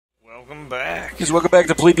Welcome back. Yes, welcome back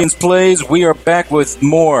to Plebeians Plays. We are back with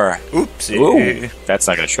more. Oopsie. Ooh, that's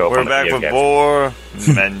not going to show up We're on the back video with capture. more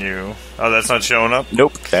menu. Oh, that's not showing up?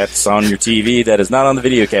 Nope, that's on your TV. That is not on the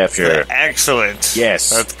video capture. Excellent. Yes.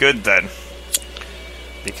 That's good then.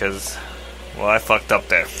 Because, well, I fucked up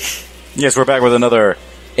there. Yes, we're back with another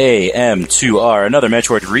AM2R, another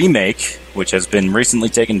Metroid remake, which has been recently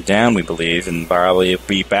taken down, we believe, and probably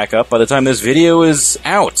be back up by the time this video is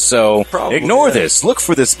out. So ignore this. Look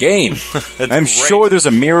for this game. I'm sure there's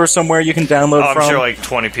a mirror somewhere you can download from. I'm sure like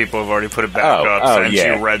 20 people have already put it back up since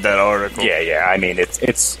you read that article. Yeah. I mean,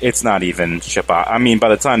 it's not even ship out. I mean, by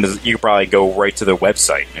the time you could probably go right to their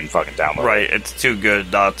website and fucking download it. Right, it's too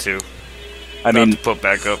good not to. I mean, to put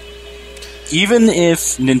back up. Even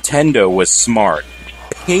if Nintendo was smart,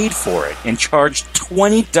 paid for it, and charged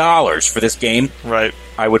 $20 for this game, right,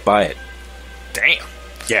 I would buy it. Damn.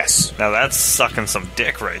 Yes. Now that's sucking some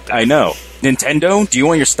dick right there. I know. Nintendo, do you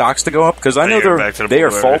want your stocks to go up? Because I know they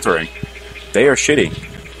are faltering. They are shitty.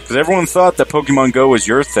 Because everyone thought that Pokemon Go was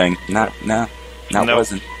your thing. Nope.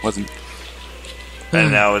 Wasn't.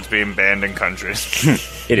 And now it's being banned in countries.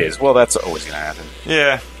 It is. Well, that's always going to happen.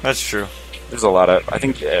 Yeah, that's true. There's a lot of... I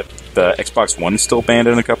think the Xbox One is still banned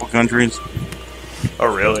in a couple countries.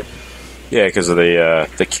 Oh, really? Yeah, because of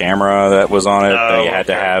the camera that was on it. They had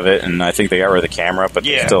to have it, and I think they got rid of the camera, but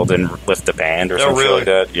they still didn't lift the band or something like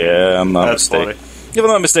that. Yeah, I'm not mistaken. If I'm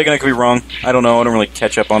not mistaken, I could be wrong. I don't know. I don't really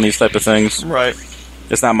catch up on these type of things. Right.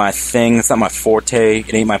 It's not my thing. It's not my forte.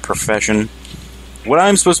 It ain't my profession. What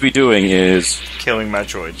I'm supposed to be doing is... killing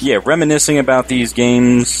Metroid. Yeah, reminiscing about these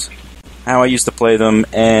games, how I used to play them,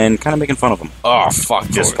 and kind of making fun of them. Oh, fuck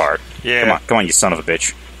this part. Yeah. Come on, you son of a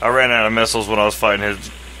bitch. I ran out of missiles when I was fighting his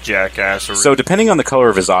jackass. So depending on the color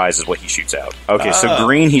of his eyes is what he shoots out. Okay, so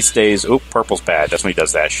green he stays... Oh, purple's bad. That's when he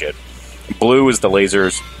does that shit. Blue is the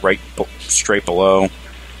lasers straight below.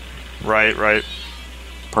 Right.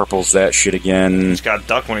 Purple's that shit again. He's got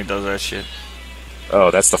duck when he does that shit. Oh,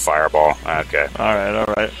 that's the fireball. Okay.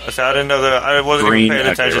 Alright. So I didn't know that. I wasn't even paying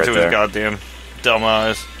attention to his goddamn dumb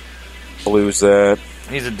eyes. Blue's that.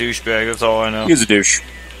 He's a douchebag, that's all I know. He's a douche.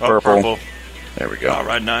 Purple. There we go.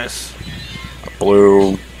 Alright, nice.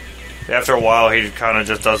 Blue. After a while, he kind of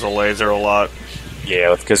just does the laser a lot.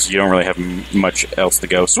 Yeah, because you don't really have much else to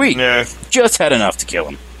go. Sweet! Yeah. Just had enough to kill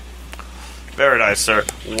him. Very nice, sir.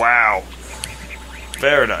 Wow.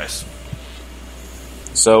 Very nice.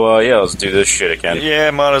 So, let's do this shit again.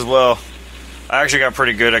 Yeah, might as well. I actually got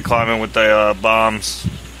pretty good at climbing with the bombs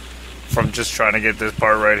from just trying to get this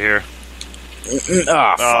part right here.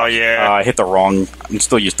 Oh, yeah. I hit the wrong... I'm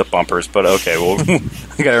still used to bumpers, but okay, well,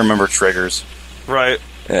 I gotta remember triggers. Right.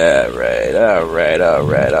 Alright. There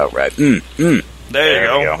you go. There you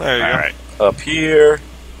go. Alright. Up here.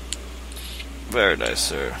 Very nice,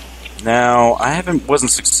 sir. Now,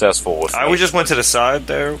 wasn't successful with We just went to the side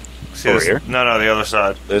there. See over this? here? No, the other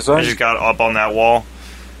side. This side? I just got up on that wall.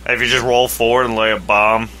 If you just roll forward and lay a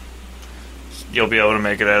bomb, you'll be able to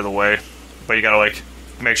make it out of the way. But you gotta,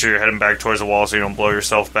 make sure you're heading back towards the wall so you don't blow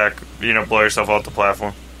yourself back, blow yourself off the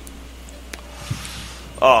platform.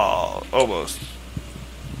 Oh, almost.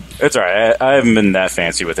 It's alright. I haven't been that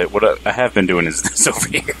fancy with it. What I have been doing is this over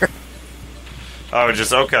here. Oh,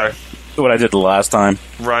 just, okay. What I did the last time.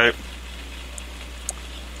 Right.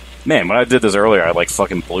 Man, when I did this earlier, I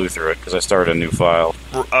fucking blew through it because I started a new file.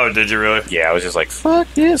 Oh, did you really? Yeah, I was just like, fuck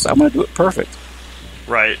this, I'm gonna do it perfect.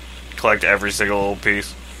 Right. Collect every single little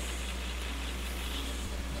piece.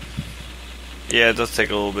 Yeah, it does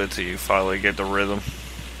take a little bit till you finally get the rhythm.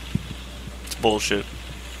 It's bullshit.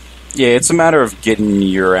 Yeah, it's a matter of getting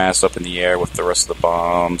your ass up in the air with the rest of the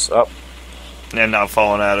bombs up. And not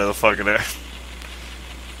falling out of the fucking air.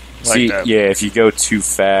 See, yeah, if you go too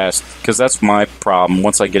fast, because that's my problem.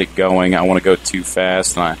 Once I get it going, I want to go too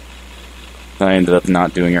fast, and I ended up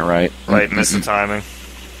not doing it right. Right, miss the timing.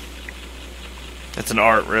 It's an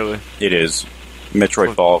art, really. It is.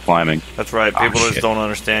 Metroid ball climbing. That's right. People just don't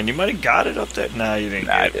understand. You might have got it up there. Nah, you didn't.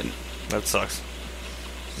 I didn't. That sucks.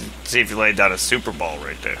 See if you laid down a super ball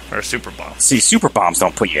right there, or a super bomb. See, super bombs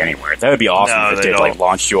don't put you anywhere. That would be awesome if it did,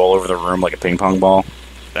 launched you all over the room like a ping pong ball.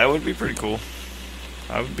 That would be pretty cool.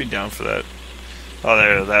 I would be down for that. Oh,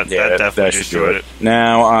 there, that definitely should do it.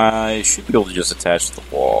 Now, I should be able to just attach to the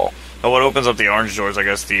wall. Oh, what opens up the orange doors, I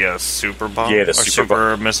guess, the super bomb? Yeah, the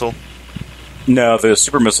super missile? No, the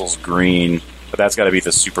super missile's green, but that's got to be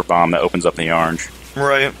the super bomb that opens up the orange.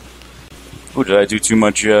 Right. Ooh, did I do too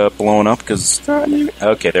much blowing up?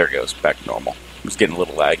 Okay, there it goes. Back to normal. It was getting a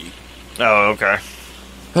little laggy. Oh, okay.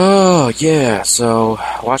 Oh, yeah, so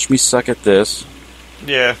watch me suck at this.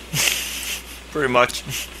 Yeah. Pretty much.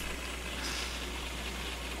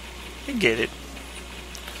 I get it.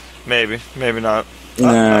 Maybe not.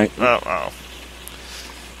 Nah. Oh.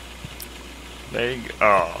 There you go.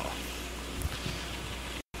 Oh.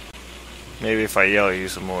 Maybe if I yell at you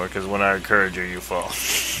some more, because when I encourage you, you fall.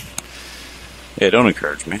 Yeah, don't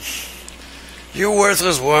encourage me. You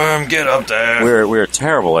worthless worm, get up there. We're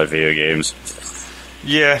terrible at video games.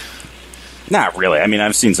 Yeah. Not really. I mean,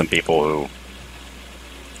 I've seen some people who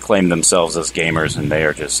claim themselves as gamers, and they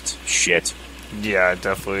are just shit. Yeah,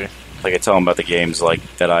 definitely. Like, I tell them about the games like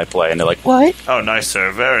that I play, and they're like, "What?" Oh, nice,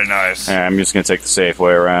 sir. Very nice. I'm just gonna take the safe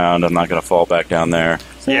way around. I'm not gonna fall back down there.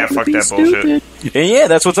 Yeah, fuck that bullshit. And yeah,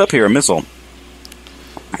 that's what's up here, a missile.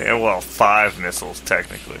 Yeah, well, 5 missiles,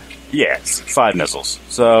 technically. Yes, 5 missiles.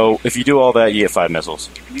 So, if you do all that, you get 5 missiles.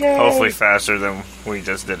 Yay. Hopefully faster than we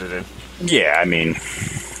just did it in. Yeah, I mean...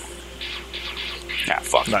 Yeah,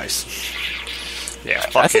 fuck. Nice. Yeah,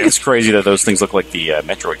 fuck I think it's crazy that those things look like the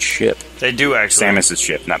Metroid ship. They do, actually. Samus's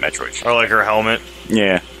ship, not Metroid ship. Or like her helmet.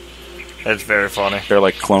 Yeah. That's very funny. They're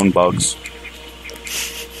like clone bugs.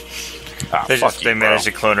 Ah, they managed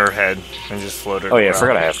to clone her head and just float her Oh yeah, around. I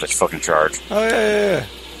forgot I have this fucking charge. Oh yeah.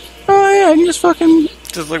 Oh yeah, I can just fucking...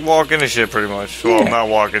 Just like walk into shit, pretty much. Yeah. Well, not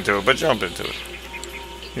walk into it, but jump into it.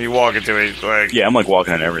 You walk into it, like... Yeah, I'm like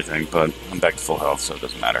walking on everything, but I'm back to full health, so it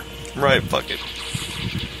doesn't matter. Right, fuck it.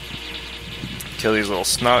 Kill these little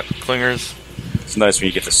snot clingers. It's nice when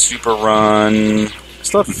you get the super run. I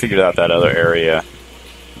still haven't figured out that other area.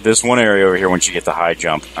 This one area over here, once you get the high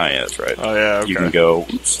jump. Oh yeah, that's right. Oh yeah, okay. You can go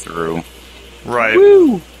through. Right.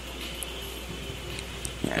 Woo!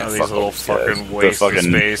 Yeah, these little fucking wastes of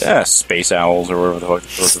space. Yeah, space owls or whatever the fuck they're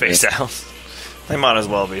supposed to be. Space owls. They might as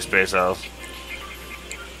well be space owls.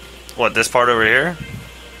 What, this part over here?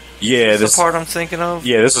 Yeah, this the part I'm thinking of?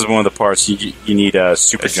 Yeah, this is one of the parts you need a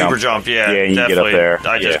super jump. Super jump, yeah. Yeah, and you get up there.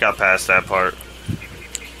 I just got past that part.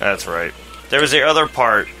 That's right. There was the other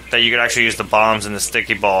part that you could actually use the bombs and the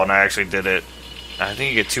sticky ball, and I actually did it. I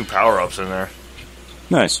think you get 2 power-ups in there.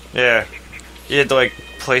 Nice. Yeah. You had to, like,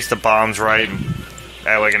 place the bombs right and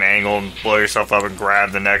at, like, an angle and blow yourself up and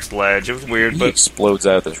grab the next ledge. It was weird, but... He explodes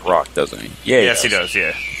out of this rock, doesn't he? Yeah, yes, he does,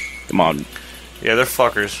 yeah. Come on. Yeah, they're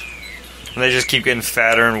fuckers. And they just keep getting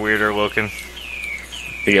fatter and weirder looking.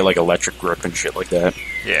 They get, like, electric grip and shit like that.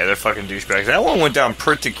 Yeah, they're fucking douchebags. That one went down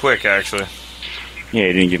pretty quick, actually. Yeah,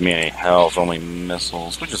 he didn't give me any health, only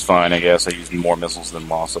missiles, which is fine, I guess. I used more missiles than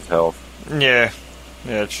loss of health. Yeah.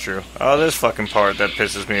 Yeah, it's true. Oh, this fucking part that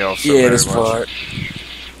pisses me off so very much. Part.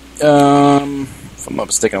 If I'm not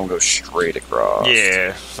mistaken, I'm gonna go straight across.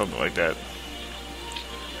 Yeah, something like that.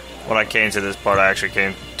 When I came to this part, I actually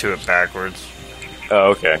came to it backwards.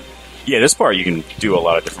 Oh, okay. Yeah, this part you can do a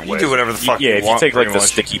lot of different ways. You do whatever the fuck you want. Yeah, if you take like the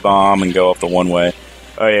sticky bomb and go up the one way.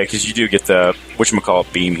 Oh yeah, because you do get the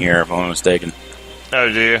whatchamacallit beam here, if I'm not mistaken.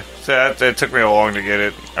 Oh, do you? So that took me a long to get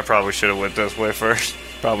it. I probably should have went this way first.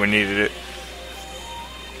 Probably needed it.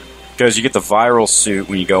 Because you get the viral suit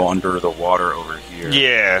when you go under the water over here.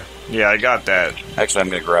 Yeah, I got that. Actually, I'm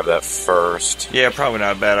going to grab that first. Yeah, probably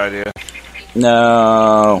not a bad idea.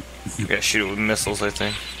 No. You gotta shoot it with missiles, I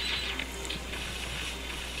think.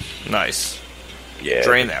 Nice. Yeah.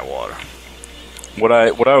 Drain that water. What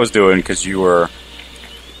I was doing, because you were...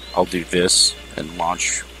 I'll do this and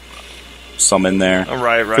launch some in there. Oh,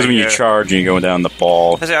 right. Because when you charge and you're going down the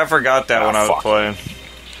ball... I forgot that when I was playing.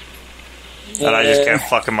 Yeah. And I just kept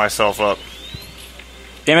fucking myself up.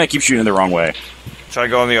 Damn it, I keep shooting the wrong way. Should I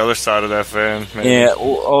go on the other side of that fan? Maybe? Yeah,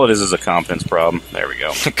 all it is a confidence problem. There we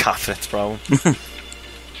go. Confidence problem.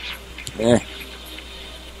 Yeah.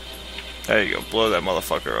 There you go. Blow that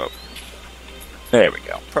motherfucker up. There we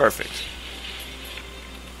go. Perfect.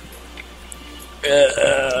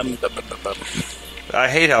 I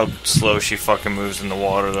hate how slow she fucking moves in the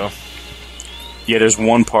water, though. Yeah, there's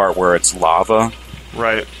one part where it's lava.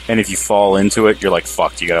 Right. And if you fall into it, you're like,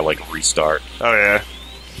 fucked. You gotta, like, restart. Oh, yeah.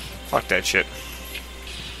 Fuck that shit.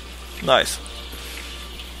 Nice.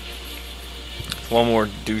 One more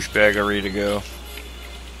douchebaggery to go.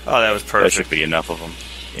 Oh, that was perfect. That should be enough of them.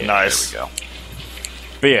 Yeah, nice. There we go.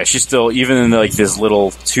 But yeah, she's still, even in like this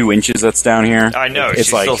little 2 inches that's down here. I know, it's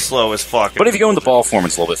she's like, still slow as fuck. But if you go in the ball form,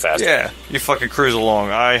 it's a little bit faster. Yeah, you fucking cruise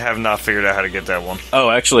along. I have not figured out how to get that one.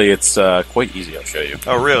 Oh, actually, it's quite easy. I'll show you.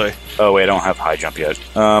 Oh, really? Oh, wait, I don't have high jump yet.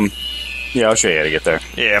 Yeah, I'll show you how to get there.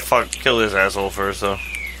 Yeah, fuck, kill this asshole first, though.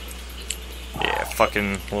 Yeah,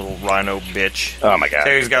 fucking little rhino bitch. Oh my god.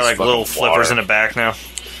 He's got like little flippers in the back now.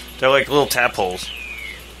 They're like little tap holes.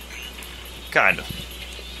 Kinda.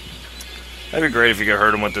 That'd be great if you could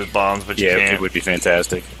hurt him with those bombs, but you can't. Yeah, it would be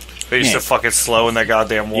fantastic. But you're still fucking slow in that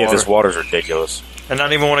goddamn water. Yeah, this water's ridiculous. And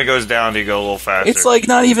not even when it goes down do you go a little faster. It's like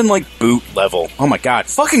not even like boot level. Oh my god.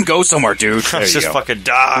 Fucking go somewhere, dude. There you just go. fucking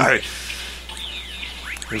die.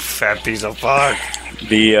 You fat piece of fuck.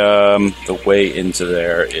 The way into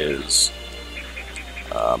there is.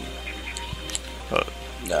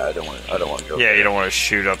 No, I don't want to go. Yeah, there. you don't want to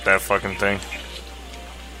shoot up that fucking thing.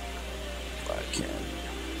 I can.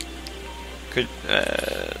 Could.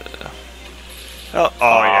 You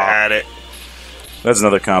had it. That's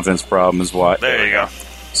another confidence problem. Is why. There you go.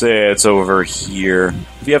 So yeah, it's over here.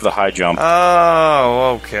 If you have the high jump,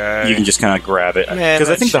 Oh, okay. you can just kind of grab it. Man, Because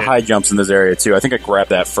I think the shit. high jump's in this area too. I think I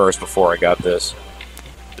grabbed that first before I got this.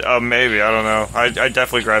 Maybe, I don't know. I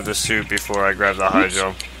definitely grabbed the suit before I grabbed the high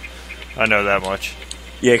jump. I know that much.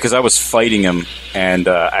 Yeah, because I was fighting him, and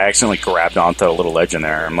I accidentally grabbed onto a little ledge in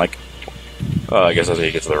there. I'm like, oh, I guess that's how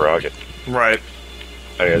you get to the rocket. Right.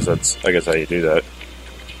 I guess how you do that.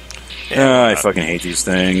 Yeah, I fucking hate these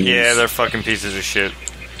things. Yeah, they're fucking pieces of shit.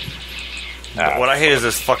 What I hate is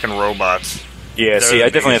this fucking robots. Yeah, They're see, the I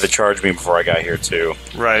definitely had biggest. the charge beam before I got here, too.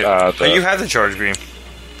 Right. You have the charge beam.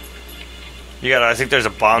 You got. I think there's a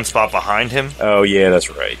bomb spot behind him. Oh, yeah,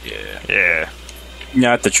 that's right, yeah. Yeah.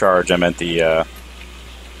 Not the charge, I meant the,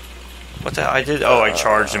 What the hell? I did? Oh, I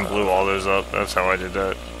charged and blew all those up. That's how I did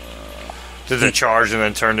that. Did the charge and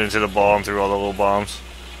then turned into the ball and threw all the little bombs.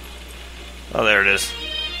 Oh, there it is.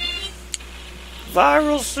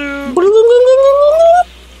 Viral suit.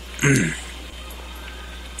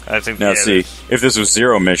 I think. Now, yeah, see, if this was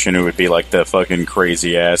Zero Mission, it would be like the fucking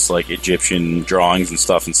crazy-ass, like, Egyptian drawings and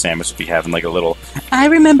stuff, and Samus would be having, like, a little, I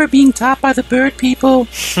remember being taught by the bird people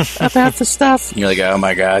about the stuff. And you're like, oh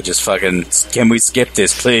my god, just fucking, can we skip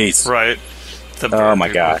this, please? Right. The Oh my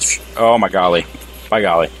bird gosh. Oh my golly. By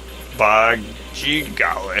golly. people. By gee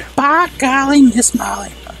golly. By golly, Miss Molly.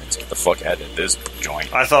 Let's get the fuck out of this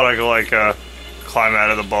joint. I thought I could, like, climb out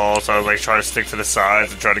of the ball, so I was, like, trying to stick to the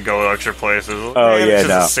sides and try to go extra places. Oh, Man, yeah, it's just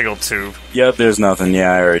no. a single tube. Yep, there's nothing.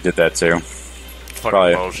 Yeah, I already did that too. Fucking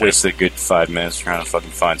Probably bullshit. wasted a good 5 minutes trying to fucking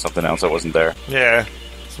find something else that wasn't there. Yeah.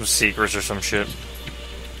 Some secrets or some shit.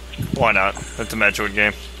 Why not? It's a Metroid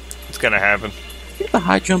game. It's gonna happen. I think the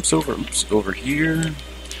high jump's over here.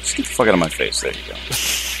 Just get the fuck out of my face. There you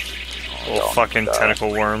go. Little fucking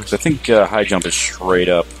tentacle worms. I think high jump is straight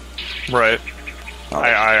up. Right.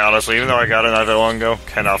 I honestly, even though I got it not that long ago,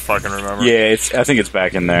 cannot fucking remember. Yeah, I think it's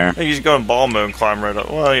back in there. I think you just go in ball mode and climb right up.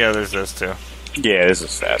 Well, yeah, there's this too. Yeah, this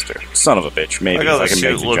is faster. Son of a bitch. Maybe Like if how I the can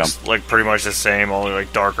make suit the looks jump. like pretty much the same, only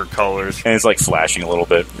like darker colors. And it's like flashing a little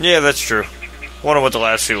bit. Yeah, that's true. Wonder what the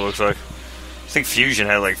last suit looks like. I think Fusion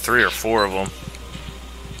had like 3 or 4 of them.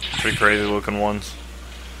 Pretty crazy looking ones.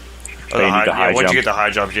 Oh, you need the high once you jump. get the high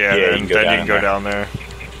jump, yeah, Yeah, you then can you go can go down down there.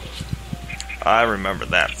 I remember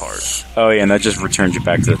that part. Oh, yeah, and that just returns you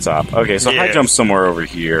back to the top. Okay, so high Yeah. jump's somewhere over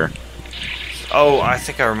here. Oh, I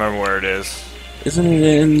think I remember where it is. Isn't it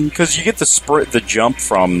in... Because you get the jump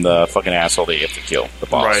from the fucking asshole that you have to kill, the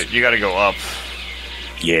boss. Right, you gotta go up.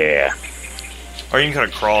 Yeah. Or you can cut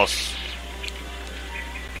across.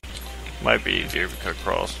 Might be easier if you cut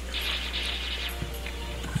across.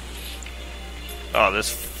 Oh,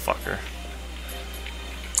 this fucker.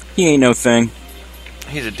 He ain't no thing.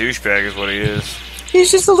 He's a douchebag is what he is.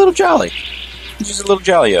 He's just a little jolly. He's just a little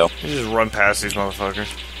jolly-o. You just run past these motherfuckers.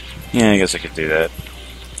 Yeah, I guess I could do that.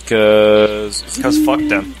 Because Fuck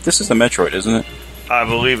them. this is the Metroid, isn't it? I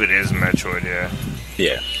believe it is Metroid, yeah.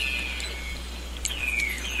 Yeah.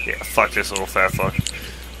 Yeah, fuck this little fat fuck.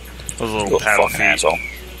 Those little Little paddle fucking feet. asshole.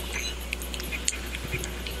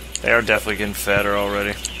 They are definitely getting fatter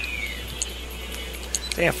already.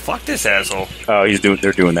 Damn, fuck this asshole. Oh,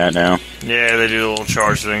 they're doing that now. Yeah, they do the little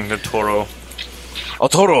charge thing, the Toro. Oh,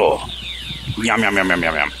 Toro! Yum, yum, yum, yum,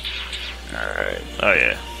 yum, yum. Alright. Oh,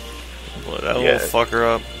 yeah. Blow that Yeah. little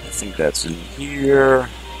fucker up. I think that's in here.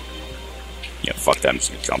 Yeah, fuck that. I'm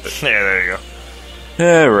just gonna jump it. Yeah, there you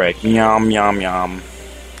go. Alright. Yum, yum, yum.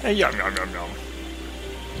 Hey, yum, yum, yum, yum.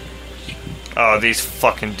 Oh, these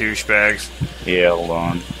fucking douchebags. Yeah, hold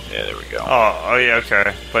on. Yeah, there we go. Oh, yeah,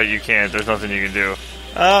 okay. But you can't. There's nothing you can do.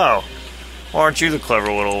 Oh. Well, aren't you the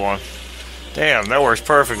clever little one? Damn, that works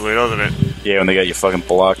perfectly, doesn't it? Yeah, when they got you fucking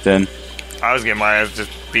blocked in. I was getting my ass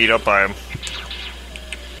just beat up by him.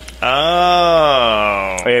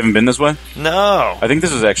 Oh. Oh, you haven't been this way? No. I think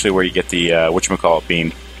this is actually where you get the, whatchamacallit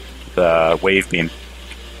beam. The wave beam.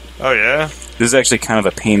 Oh, yeah? This is actually kind of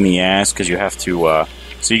a pain in the ass, because you have to,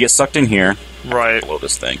 so you get sucked in here. Right. Below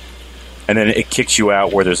this thing. And then it kicks you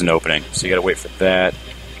out where there's an opening. So you gotta wait for that.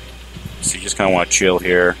 So you just kind of want to chill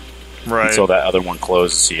here. Right. Until that other one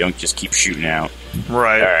closes, so you don't just keep shooting out.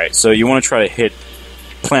 Right. Alright, so you want to try to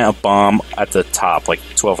plant a bomb at the top, like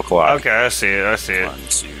 12 o'clock. Okay, I see it. I see it. 1,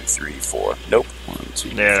 2, 3, 4. Nope. 1, 2,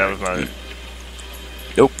 Yeah, that was three. my...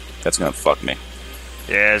 Nope. That's gonna fuck me.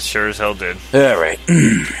 Yeah, it sure as hell did. Alright.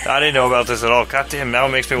 I didn't know about this at all. God damn, now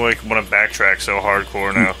it makes me want to backtrack so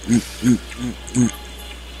hardcore now.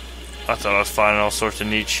 I thought I was finding all sorts of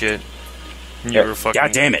neat shit. You were fucking...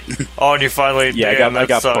 God damn it. Oh, and you finally... Yeah, I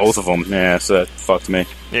got both of them. Yeah, so that fucked me.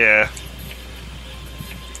 Yeah.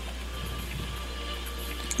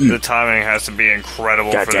 The timing has to be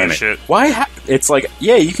incredible for this shit. Why? It's like,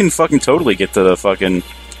 yeah, you can fucking totally get to the fucking...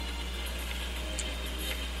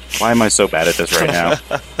 Why am I so bad at this right now?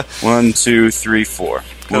 1, 2, 3, 4.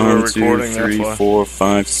 1, 2, 3, 4,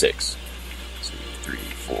 5, 6. 2, 3,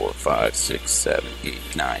 4, 5, 6, 7,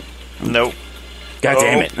 8, 9. Nope. God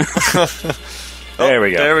damn it. There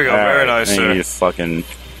we go. There we go. Very nice, sir. You fucking...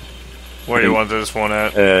 Where do you want this one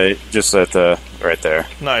at? Just at the... Right there.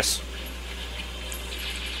 Nice.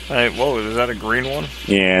 Hey, whoa, is that a green one?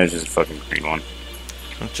 Yeah, it's just a fucking green one.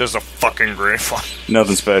 Just a fucking green one.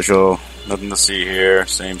 Nothing special. Nothing to see here.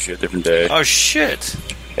 Same shit, different day. Oh, shit.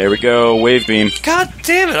 There we go. Wave beam. God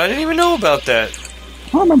damn it. I didn't even know about that. I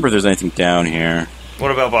don't remember if there's anything down here.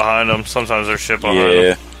 What about behind them? Sometimes there's shit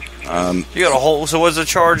behind them. You got a whole... So what's the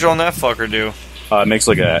charge on that fucker do? It makes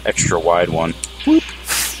like an extra wide one. Whoop.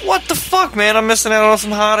 What the fuck, man? I'm missing out on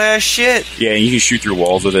some hot-ass shit. Yeah, you can shoot through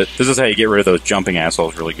walls with it. This is how you get rid of those jumping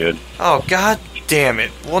assholes really good. Oh, god damn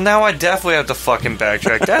it. Well, now I definitely have to fucking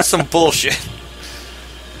backtrack. That's some bullshit.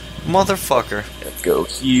 Motherfucker. Go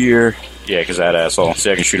here. Yeah, because that asshole.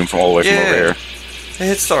 See, I can shoot him from all the way from over here. Hey,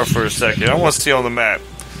 hit start for a second. I want to see on the map.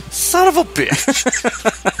 Son of a bitch.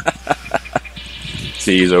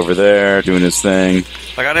 See, he's over there doing his thing.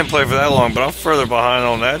 Like, I didn't play for that long, but I'm further behind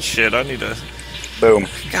on that shit. I need to... Boom.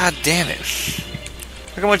 God damn it.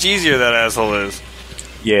 Look how much easier that asshole is.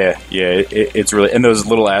 Yeah, it's really... And those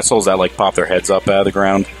little assholes that, like, pop their heads up out of the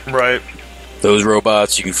ground. Right. Those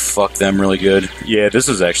robots, you can fuck them really good. Yeah, this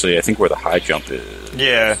is actually, I think, where the high jump is.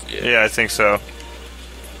 Yeah, I think so.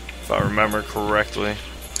 If I remember correctly.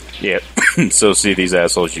 Yeah. So, see, these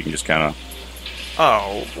assholes, you can just kind of...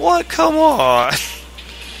 Oh, what? Come on.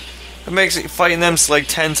 It makes fighting them like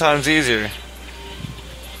 10 times easier.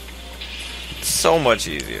 So much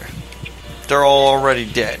easier. They're all already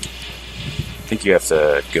dead. I think you have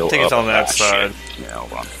to go up. I think it's on that side. Shit. Yeah,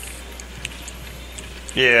 hold on.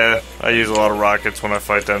 Yeah, I use a lot of rockets when I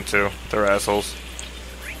fight them too. They're assholes.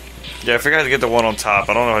 Yeah, I forgot to get the one on top.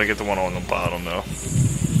 I don't know how to get the one on the bottom though.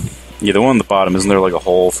 Yeah, the one on the bottom, isn't there like a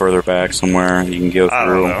hole further back somewhere you can go through? I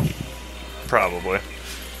don't know. Probably.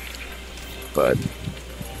 But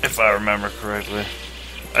if I remember correctly.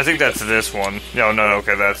 I think that's this one. No,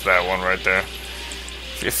 okay, that's that one right there.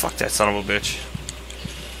 Yeah, fuck that son of a bitch.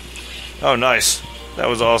 Oh, nice. That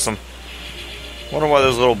was awesome. Wonder why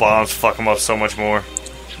those little bombs fuck them up so much more.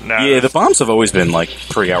 Nah, yeah, the bombs have always been, like,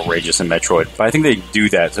 pretty outrageous in Metroid. But I think they do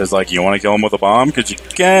that. So it's like, you want to kill them with a bomb? Because you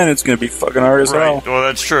can. It's going to be fucking hard as hell. Well,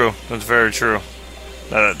 that's true. That's very true.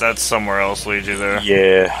 That's somewhere else leads you there.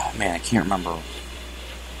 Yeah. Man, I can't remember.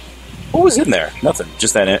 What was in there? Nothing.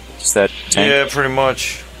 Just that tank? Yeah, pretty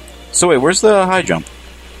much. So wait, where's the high jump?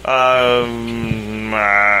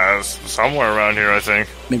 Somewhere around here, I think.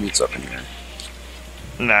 Maybe it's up in here.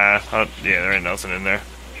 Nah, yeah, there ain't nothing in there.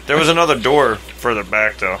 There was another door further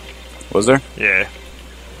back, though. Was there? Yeah.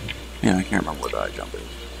 Yeah, I can't remember where the high jump is.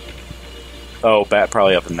 Oh,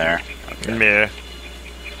 probably up in there. Okay. Yeah.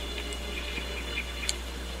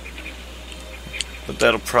 But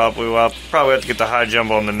that'll I'll probably have to get the high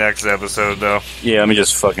jump on the next episode, though. Yeah, let me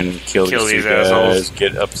just fucking kill these assholes.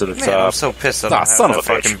 Get up to the top. I'm so pissed that I don't have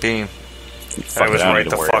that fucking beam. Fuck I was right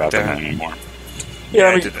the fuck there. Anymore. Yeah,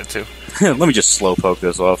 I did that too. Let me just slow poke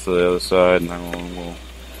this off to the other side, and then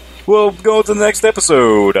we'll go to the next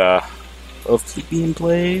episode of Plebeian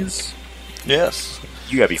Plays. Yes.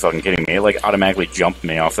 You gotta be fucking kidding me. It like automatically jumped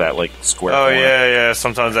me off that like square corner. Yeah.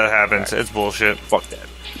 Sometimes that happens. Right. It's bullshit. Fuck that.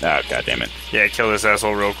 Ah, god damn it. Yeah, kill this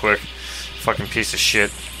asshole real quick. Fucking piece of shit.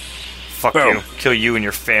 Fuck Boom. you. Kill you and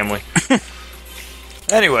your family.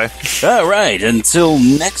 Anyway. Alright, until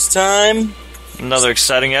next time. Another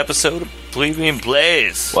exciting episode of Plebeian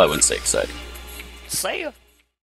Plays. Well, I wouldn't say exciting. See ya.